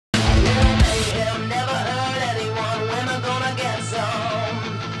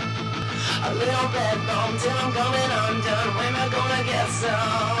little bit bummed till I'm coming undone. When am I gonna get some?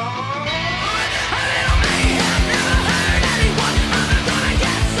 A little mayhem never hurt anyone. I'm gonna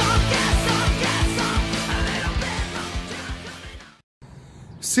get some, get some, get some. A little bit bummed till I'm coming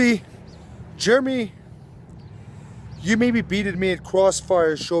undone. See, Jeremy, you maybe beated me at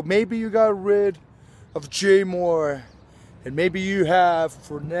Crossfire, so maybe you got rid of Jay Moore, and maybe you have,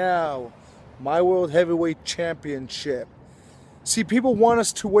 for now, my World Heavyweight Championship. See, people want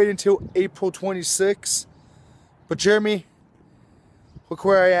us to wait until April 26th, but Jeremy, look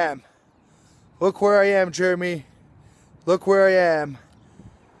where I am. Look where I am, Jeremy. Look where I am.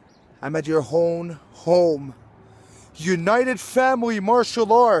 I'm at your own home. United Family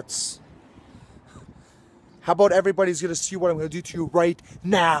Martial Arts. How about everybody's gonna see what I'm gonna do to you right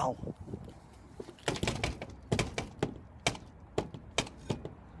now?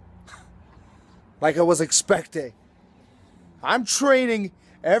 Like I was expecting. I'm training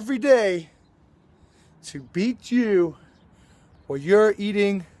every day to beat you while you're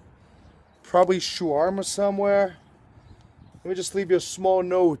eating probably shawarma somewhere. Let me just leave you a small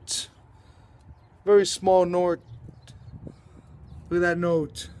note. Very small note. Look at that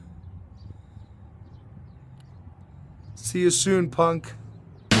note. See you soon, punk.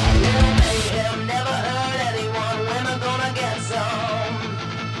 A little mayhem never hurt anyone. When am I gonna get some?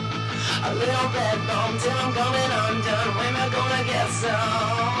 A little bit bummed till I'm coming undone. When am I gonna get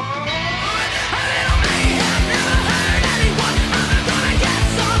some?